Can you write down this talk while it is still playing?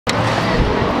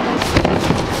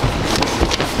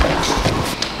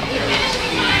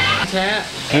tap.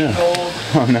 Yeah.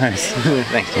 Oh, nice.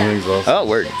 Thanks. Oh,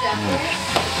 word. He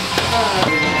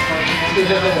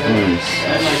did it.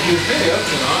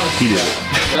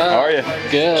 How are you?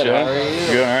 Good. How are you?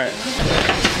 Good, alright.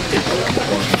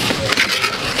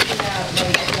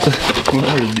 What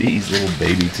are these little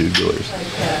baby tubulars?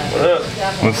 What up?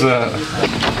 What's up?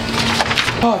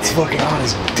 Oh, it's fucking hot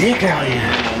as dick out here.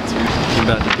 You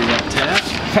about to do that tap?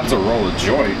 That's a roll of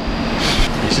joint.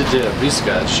 You should do a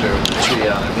BoostGOD shirt with a tree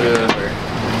on it.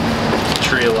 Yeah.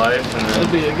 Tree of life. And then...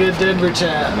 That'd be a good Denver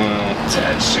tap.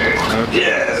 Tap shirt. Okay.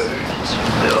 Yeah.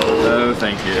 No,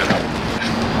 thank you.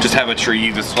 Just have a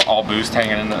tree that's all boost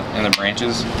hanging in the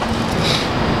branches.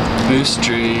 Boost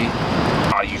tree.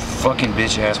 Oh, you fucking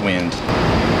bitch ass wind.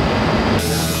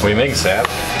 What are you making, Sap?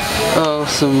 Oh,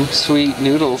 some sweet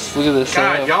noodles. Look at this.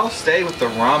 God, y'all stay with the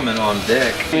ramen on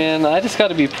deck. Man, I just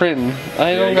gotta be printing.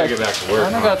 I don't gotta get back to work.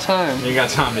 I don't got time. You got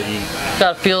time to eat.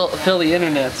 Gotta fill the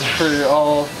internet for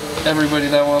everybody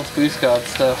that wants BoostGOD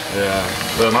stuff.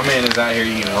 Yeah. But my man is out here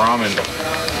eating ramen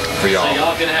for y'all. So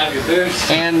y'all gonna have your boost.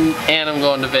 And I'm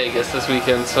going to Vegas this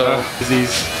weekend, so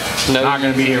he's not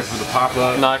gonna be here for the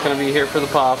pop-up. Not gonna be here for the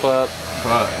pop-up.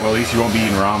 Well, at least you won't be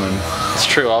eating ramen. It's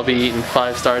true. I'll be eating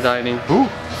 5-star dining. Ooh,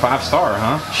 5-star,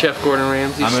 huh? Chef Gordon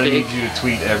Ramsay I'm gonna steak. need you to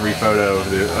tweet every photo of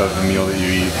the meal that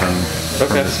you eat from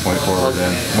this point forward.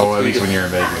 Then, well, at least when you're in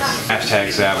Vegas. Hashtag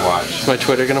SavWatch. Is my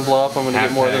Twitter gonna blow up? I'm gonna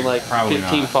get more than like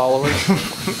 15 followers.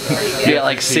 Yeah,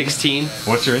 like 16.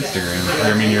 What's your Instagram?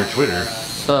 I mean, your Twitter.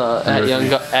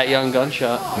 At Young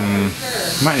Gunshot.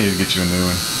 Might need to get you a new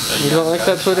one. You don't like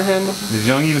that Twitter handle? Is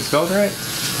Young even spelled right?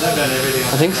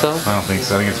 I think so. I don't think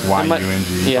so. I think it's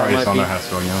Y-U-N-G. You probably just don't know how to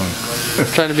spell Young.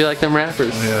 Trying to be like them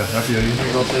rappers. Yeah, I feel you.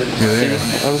 You're there.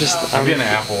 I'm getting an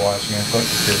Apple Watch, man. Fuck the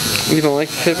Fitbit. You don't like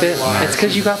the Fitbit? Nah. It's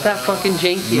because you got that fucking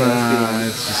janky. Nah,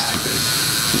 it's just too big.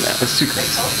 Nah, it's too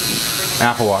crazy.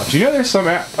 Apple Watch. You know there's some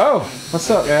oh, what's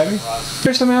up, Abby?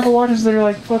 There's some Apple Watches that are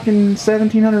like fucking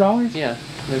 $1,700. Yeah.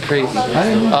 They're crazy.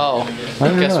 Oh,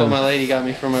 guess what my lady got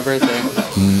me for my birthday?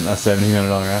 A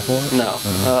 $1,700 Apple Watch? No,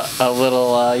 a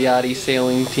little yachty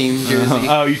sailing team jersey.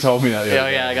 Oh, you told me that. Oh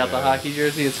yeah, I got the hockey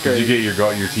jersey. It's great. Did you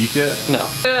get your teeth yet? No.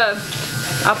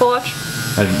 Apple Watch?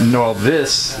 No,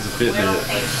 this is a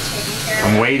Fitbit.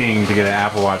 I'm waiting to get an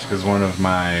Apple Watch because one of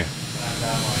my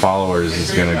followers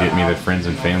is gonna get me the friends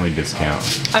and family discount.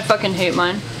 I fucking hate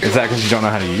mine. Is that because you don't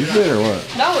know how to use it or what?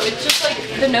 No, it's just like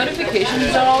the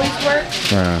notifications don't always work.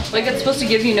 Like it's supposed to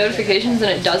give you notifications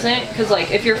and it doesn't, because like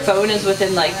if your phone is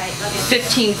within like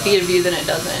 15 feet of you, then it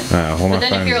doesn't. Well, but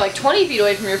then if you're like 20 feet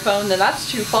away from your phone, then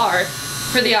that's too far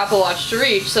for the Apple Watch to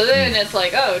reach. So then it's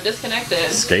like, oh, disconnected.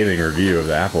 Scathing review of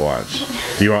the Apple Watch.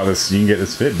 Do you want this? You can get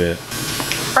this Fitbit.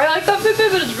 I like that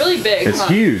Fitbit, but it's really big. It's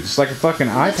huge. It's like a fucking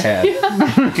iPad. Yeah.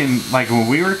 Like when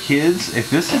we were kids, if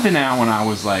this had been out when I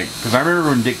was like, because I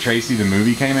remember when Dick Tracy the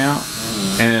movie came out,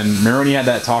 and remember when he had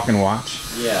that talking watch?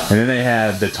 Yeah. And then they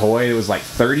had the toy. It was like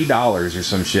 $30 or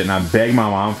some shit, and I begged my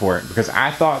mom for it because I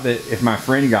thought that if my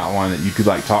friend got one, that you could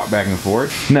like talk back and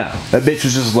forth. No, that bitch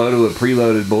was just loaded with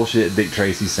preloaded bullshit Dick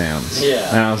Tracy sounds. Yeah.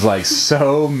 And I was like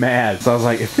so mad. So I was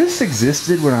like, if this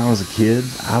existed when I was a kid,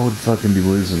 I would fucking be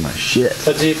losing my shit.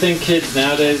 But do you think kids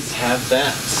nowadays have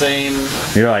that same?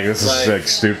 You're like, this is like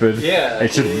stupid. Yeah.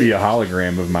 It should be a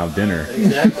hologram of my dinner.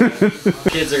 Exactly.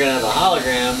 Kids are gonna have a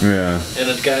hologram. Yeah. And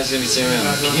the guy's gonna be saying,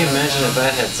 can you imagine if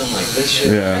I had something like this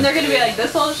shit? Yeah. And they're gonna be like,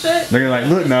 this old shit? They're gonna be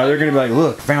like, look, no, they're gonna be like,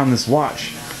 look, found this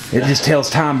watch. It just tells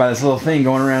time by this little thing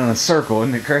going around in a circle.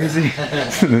 Isn't it crazy?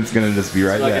 And it's gonna just be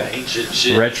right there. Like an ancient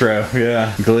shit. Retro,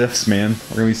 yeah. Glyphs, man.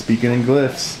 We're gonna be speaking in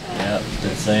glyphs. Yep,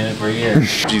 been saying it for years.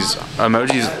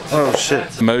 Emojis, oh shit.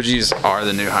 Emojis are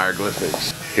the new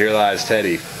hieroglyphics. Here lies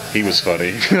Teddy. He was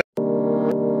funny.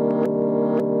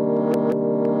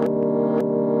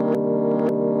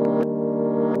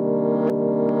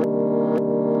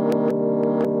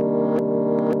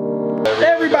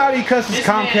 Everybody cusses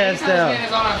Comcast out. This man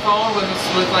is on a phone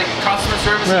with like customer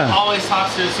service. Yeah. He always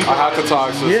talks to the supervisor. I have to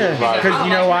talk to the supervisor. Because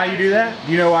you know why you do that?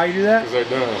 You know why you do that? Because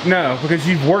they're dumb. No, because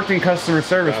you've worked in customer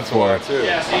service before. That's why too.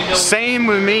 Yeah, so you know. Same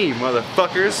with me,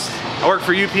 motherfuckers. I worked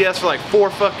for UPS for like 4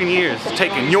 fucking years,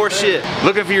 taking your shit,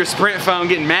 looking for your Sprint phone,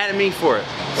 getting mad at me for it.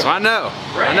 So I know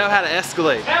how to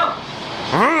escalate.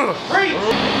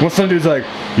 When some dude's like,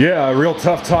 yeah, real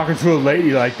tough talking to a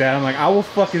lady like that, I'm like, I will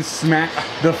fucking smack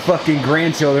the fucking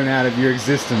grandchildren out of your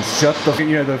existence. Shut the,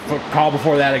 the call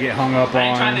before that I get hung up on. I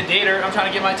ain't trying to date her, I'm trying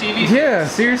to get my TV. Yeah,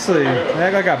 seriously. I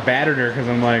act like I battered her because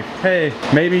I'm like, hey,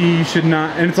 maybe you should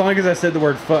not, and it's only because I said the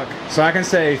word fuck. So I can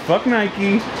say, fuck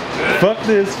Nike, fuck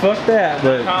this, fuck that,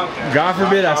 but God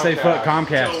forbid I say fuck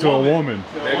Comcast to a woman.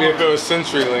 Maybe if it was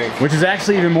CenturyLink. Which is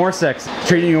actually even more sexist.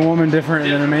 Treating a woman different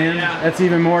than a man, that's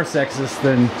even more sexist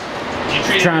than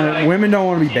trying to, women don't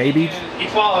want to be babied.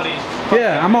 Equality.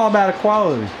 Yeah, I'm all about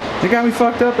equality. They got me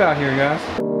fucked up out here, guys.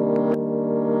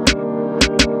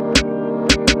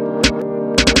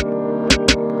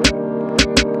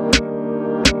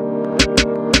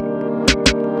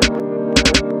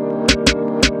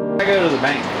 I go to the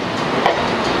bank.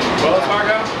 Wells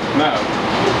Fargo? No.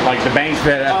 Like the bank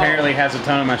that apparently has a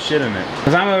ton of my shit in it.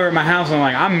 Cause I'm over at my house and I'm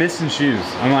like, I'm missing shoes.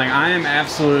 I'm like, I am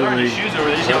absolutely. Shoes over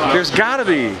there. There's gotta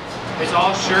be. It's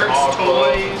all shirts,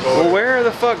 toys. Well, where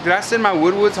the fuck? Did I send my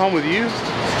Woodwoods home with you?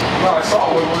 No, I saw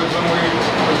Woodwoods when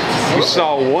we... You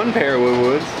saw one pair of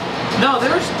Woodwoods. No,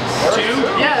 there's two.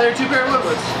 Yeah, there are two pair of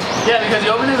Woodwoods. Yeah, because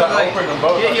you opened it like...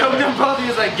 Yeah, you opened them both, he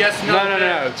was like, guess no.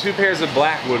 No. 2 pairs of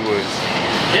black Woodwoods.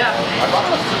 Yeah.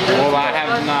 Well, I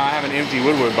have an empty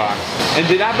Woodwood box. And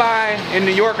did I buy, in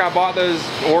New York, I bought those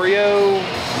Oreo,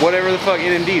 whatever the fuck,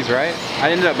 NMDs, right?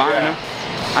 I ended up buying them.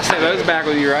 I sent those back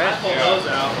with you, right? I pulled those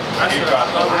out.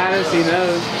 I haven't seen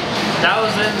those. That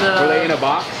was in the... Were they in a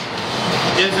box?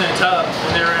 It was in a tub,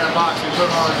 and they were in a box. We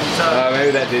put them all in the tub.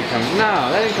 Maybe that did come.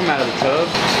 No, that didn't come out of the tub.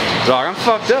 Dog, I'm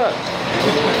fucked up.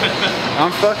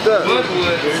 I'm fucked up.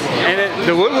 Woodwoods. And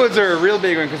the Woodwoods are a real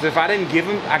big one because if I didn't give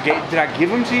them, did I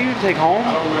give them to you to take home?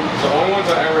 I don't remember. The only ones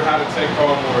I ever had to take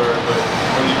home were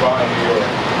when you bought in New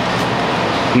York.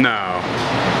 No.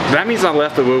 That means I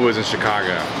left the Woodwoods in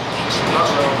Chicago.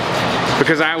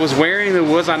 Because I was wearing the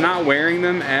was I not wearing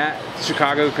them at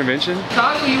Chicago convention?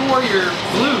 Chicago, you wore your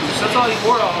blues. That's all you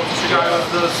wore all of Chicago.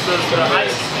 The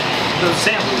ice, those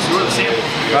samples. You wore the samples.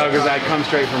 Oh, because I come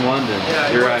straight from London. Yeah,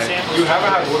 you're right. You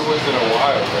haven't had Woodwoods in a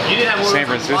while, right? You didn't have Woodwoods San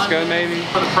Francisco, in London, maybe?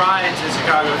 For the Prides in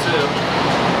Chicago too.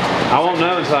 I won't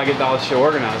know until I get all this shit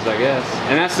organized, I guess.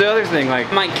 And that's the other thing, like,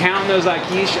 I'm like counting those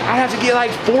IKEA I'd have to get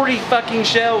like 40 fucking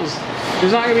shelves.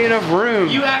 There's not gonna be enough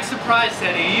room. You act surprised,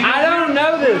 Teddy. I don't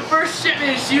know this. The first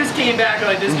shipment of shoes came back,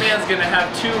 like, this man's gonna have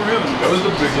 2 rooms. That was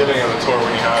the beginning of the tour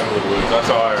when you had Woodwoods.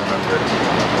 That's all I remember.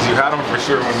 Because you had them for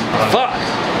sure when... Fuck!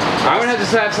 I would have to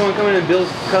have someone come in and build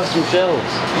custom shelves.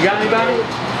 You got anybody?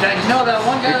 No, that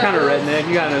one guy. You're kind of redneck.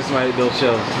 You gotta know somebody that builds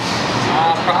shelves.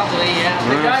 Probably, yeah.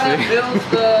 The guy that builds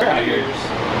the...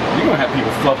 You're gonna have people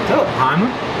fucked up,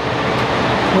 Hyman.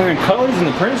 Wearing colors in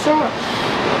the print shop?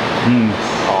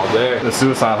 All day. The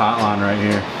suicide hotline right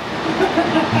here.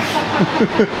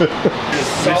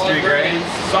 Mystery grays.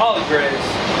 Solid grays.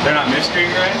 They're not mystery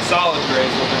gray? Solid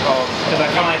grays, what they're called. Because I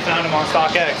finally found them on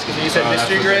StockX. Because you said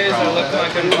mystery grays, I looked and I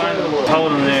couldn't find them.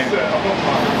 Hold them there.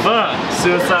 Fuck.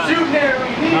 Suicide.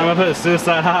 I'm gonna put a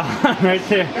suicide hotline right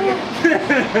there.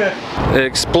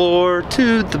 Explore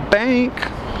to the bank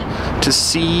to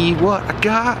see what I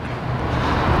got.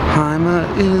 Hyma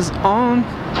is on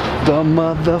the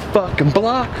motherfucking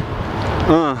block.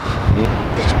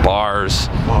 Bars.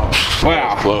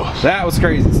 Wow, that was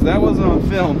crazy. So that wasn't on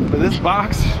film, but this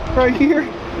box right here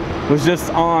was just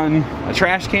on a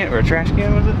trash can, or a trash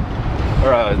can was it?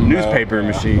 Or a newspaper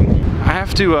machine. I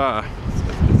have to,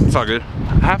 it's all good.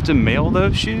 I have to mail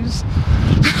those shoes.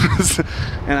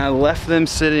 And I left them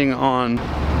sitting on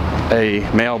a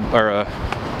mail, or a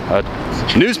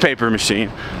newspaper machine.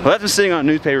 I left them sitting on a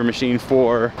newspaper machine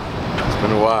for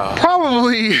Been a while.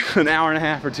 probably an hour and a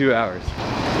half or 2 hours.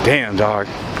 Damn, dog.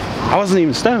 I wasn't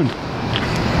even stoned.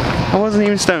 I wasn't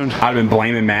even stoned. I'd have been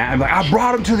blaming Matt. I'm like, I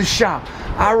brought him to the shop.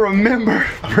 I remember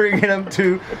bringing him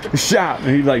to the shop.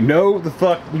 And he's like, no, the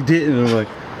fuck, we didn't. And I'm like,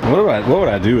 what would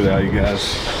I do without you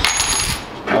guys?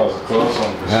 That was a close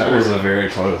one for That sure. was a very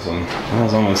close one. That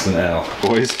was almost an L.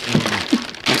 Boys.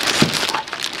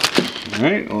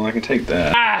 Alright, well, I can take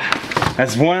that.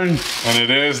 That's one. And it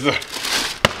is the...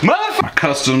 Motherfucker!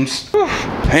 Customs. Whew.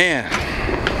 Man.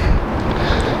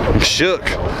 I'm shook.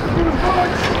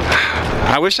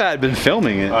 I wish I had been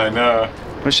filming it. I know.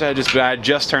 Wish I had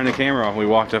just turned the camera off and we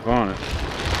walked up on it.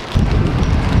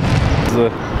 This is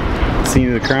the scene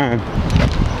of the crime.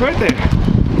 Right there. 2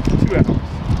 hours.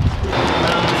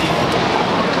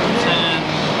 10,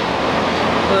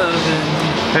 11.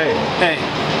 Hey. Hey.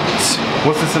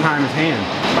 What's this in Hyman's hand?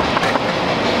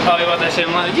 Oh, you want that shit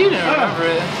in line? You didn't remember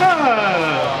it.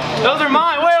 Those are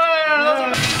mine. Wait, those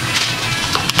are...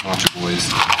 Watch it, boys.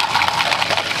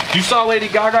 You saw Lady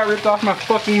Gaga ripped off my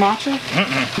fucking matcha?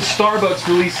 Starbucks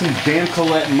released some Dan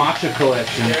Colette matcha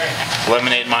collection.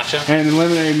 Lemonade matcha? And the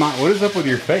lemonade matcha. What is up with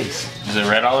your face? Is it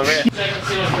red all over it?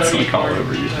 It's all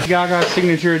over you. Gaga's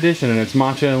signature edition, and it's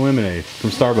matcha and lemonade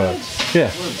from Starbucks. Yeah.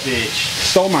 Bitch.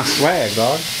 Stole my swag,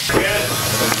 dog.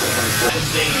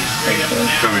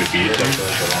 Want me to feed it?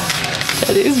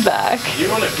 Eddie's back. You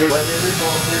want to cook?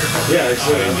 Yeah, it's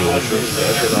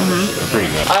pretty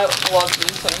good. I love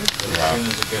these things.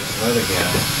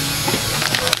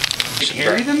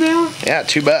 Carry them now? Yeah,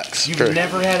 $2. You've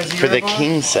never had a zero for the bar?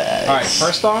 king size. All right,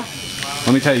 first off,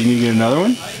 let me tell you, you need to get another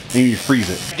one. And you need to freeze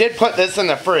it. Did put this in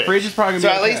the fridge. Fridge is probably gonna so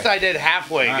be at okay. least I did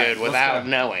halfway All right, good without let's go.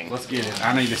 knowing. Let's get it.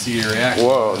 I need to see your reaction.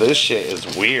 Whoa, this shit is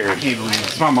weird. I can't believe it.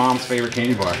 It's my mom's favorite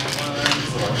candy bar.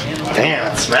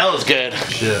 Damn, it smells good.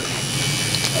 Shit.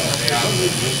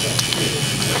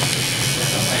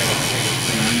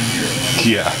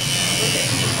 Yeah.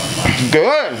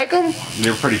 Good. Like them?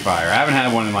 They're pretty fire. I haven't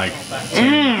had one in like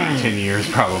 10 years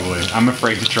probably. I'm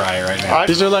afraid to try it right now.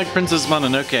 These are like Princess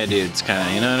Mononoke dudes, kind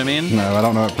of, you know what I mean? No, I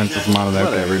don't know what Princess Mononoke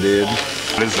Whatever, dude.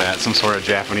 What is that? Some sort of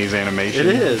Japanese animation?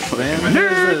 It is, man. What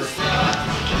is this?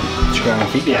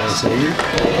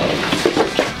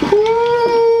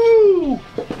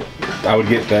 I would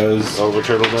get those Over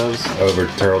turtle doves? over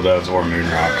turtle doves or moon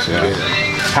rocks. Yeah.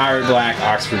 Howard Black,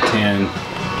 Oxford 10,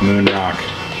 moon rock,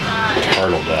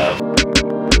 turtle dove.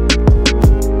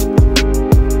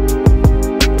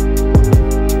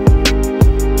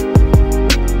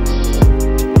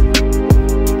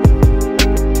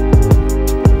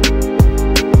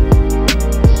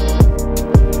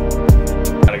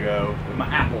 Gotta go with my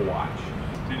Apple Watch.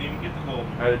 Didn't even get the gold.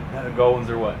 The gold ones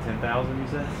are what, 10,000 you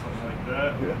said? Something like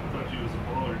that. I thought you was a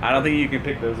baller. I don't think you can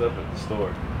pick those up at the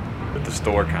store. At the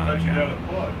store I kind thought of you had a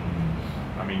plug.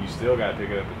 I mean, you still gotta pick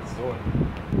it up at the store.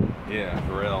 Yeah,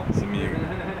 for real. Send me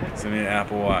an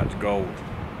Apple Watch, gold,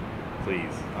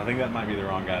 please. I think that might be the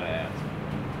wrong guy to ask.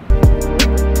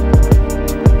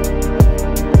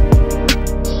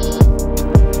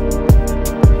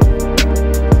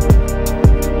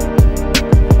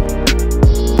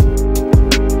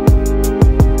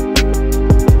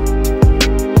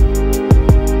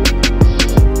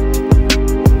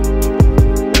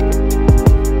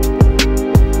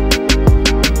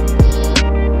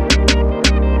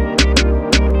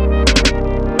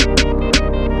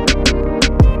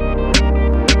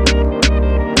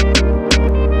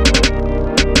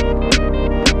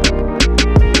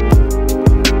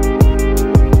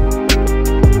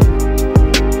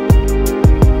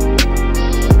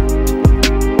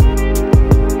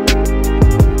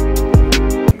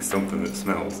 Something that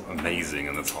smells amazing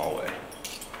in this hallway.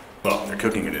 Well, they're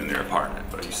cooking it in their apartment,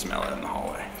 but you smell it in the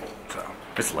hallway. So,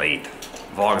 it's late.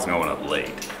 Vlog's going up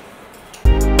late.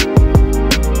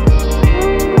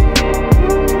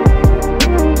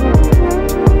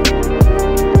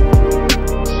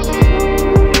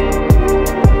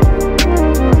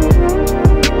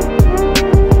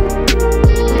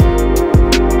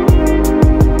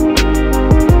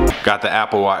 Got the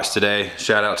Apple Watch today.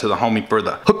 Shout out to the homie for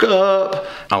the hookup.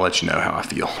 I'll let you know how I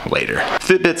feel later.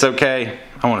 Fitbit's okay.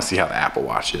 I want to see how the Apple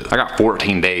Watch is. I got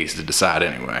 14 days to decide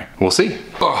anyway. We'll see.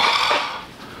 Oh.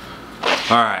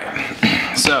 All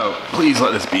right. So please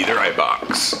let this be the right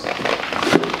box.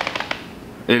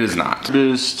 It is not.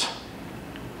 Boost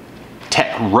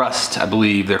Tech Rust, I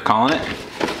believe they're calling it.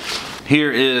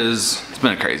 Here is, it's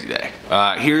been a crazy day.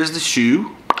 Here's the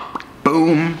shoe.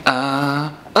 Boom.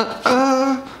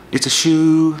 It's a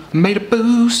shoe made of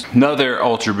boost. Another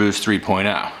Ultra Boost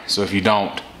 3.0. So if you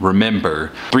don't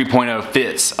remember, 3.0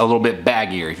 fits a little bit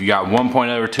baggier. If you got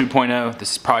 1.0 or 2.0,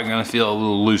 this is probably gonna feel a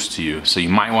little loose to you. So you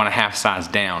might want to half size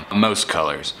down most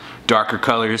colors. Darker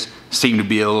colors seem to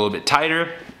be a little bit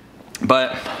tighter,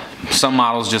 but some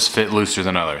models just fit looser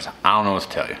than others. I don't know what to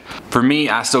tell you. For me,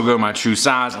 I still go my true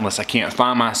size. Unless I can't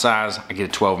find my size, I get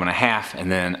a 12.5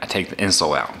 and then I take the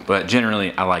insole out. But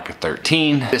generally, I like a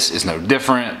 13. This is no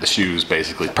different. The shoe is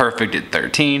basically perfect at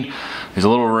 13. There's a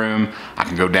little room. I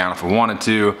can go down if I wanted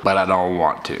to, but I don't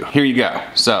want to. Here you go.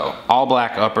 So, all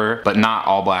black upper, but not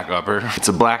all black upper. It's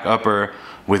a black upper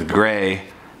with gray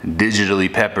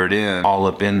digitally peppered in, all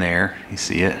up in there. You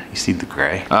see it? You see the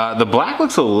gray? The black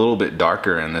looks a little bit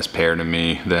darker in this pair to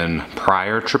me than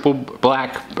prior triple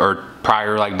black or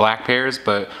prior like black pairs,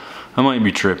 but I might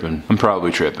be tripping. I'm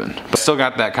probably tripping. But still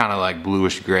got that kind of like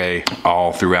bluish gray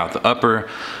all throughout the upper.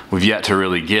 We've yet to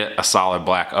really get a solid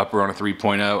black upper on a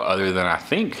 3.0 other than I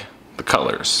think the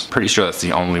colors. Pretty sure that's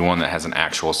the only one that has an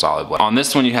actual solid black. On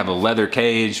this one you have a leather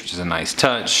cage, which is a nice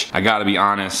touch. I gotta be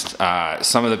honest,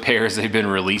 some of the pairs they've been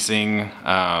releasing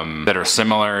that are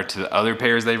similar to the other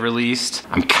pairs they've released,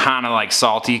 I'm kinda like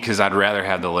salty because I'd rather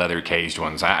have the leather caged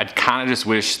ones. I'd kinda just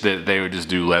wish that they would just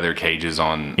do leather cages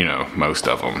on, you know, most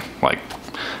of them. Like,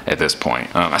 at this point.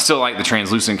 I still like the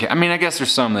translucent I mean, I guess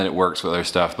there's some that it works with other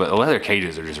stuff, but the leather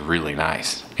cages are just really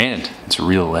nice. And it's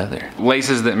real leather.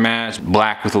 Laces that match,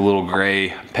 black with a little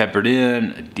gray peppered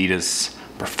in, Adidas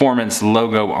performance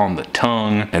logo on the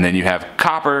tongue. And then you have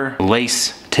copper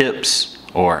lace tips,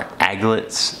 or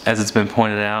aglets, as it's been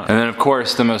pointed out. And then of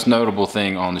course the most notable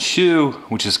thing on the shoe,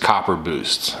 which is copper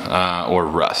boost, or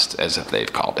rust as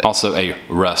they've called it. Also a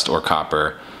rust or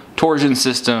copper torsion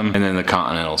system, and then the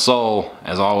continental sole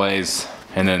as always.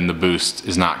 And then the boost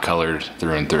is not colored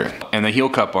through and through. And the heel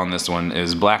cup on this one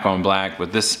is black on black,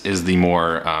 but this is the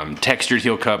more textured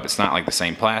heel cup. It's not like the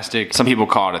same plastic. Some people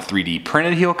call it a 3D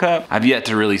printed heel cup. I've yet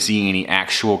to really see any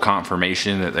actual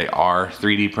confirmation that they are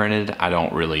 3D printed. I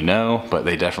don't really know, but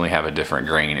they definitely have a different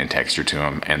grain and texture to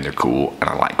them, and they're cool, and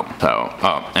I like them. So,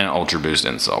 oh, and an Ultra Boost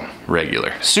insole,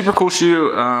 regular. Super cool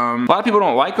shoe. A lot of people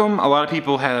don't like them. A lot of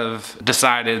people have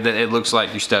decided that it looks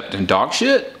like you stepped in dog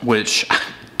shit, which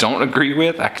don't agree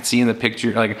with. I could see in the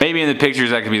picture, like maybe in the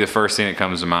pictures that could be the first thing that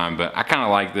comes to mind, but I kind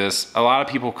of like this. A lot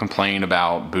of people complain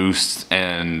about boost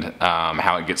and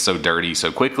how it gets so dirty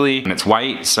so quickly, and it's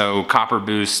white, so copper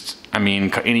boost, I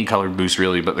mean, any colored boost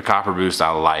really, but the copper boost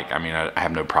I like. I mean, I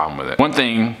have no problem with it. One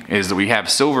thing is that we have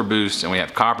silver boost and we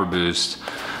have copper boost,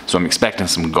 so I'm expecting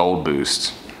some gold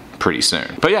boost pretty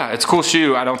soon. But yeah, it's a cool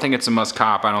shoe. I don't think it's a must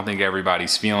cop. I don't think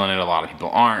everybody's feeling it. A lot of people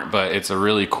aren't, but it's a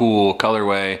really cool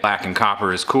colorway. Black and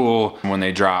copper is cool. When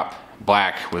they drop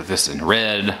black with this in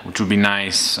red, which would be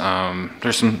nice.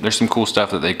 There's some cool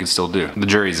stuff that they could still do. The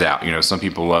jury's out. You know, some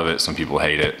people love it, some people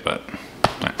hate it, but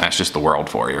that's just the world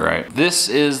for you, right? This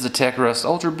is the Tech Rust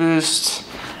Ultra Boost,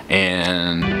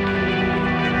 and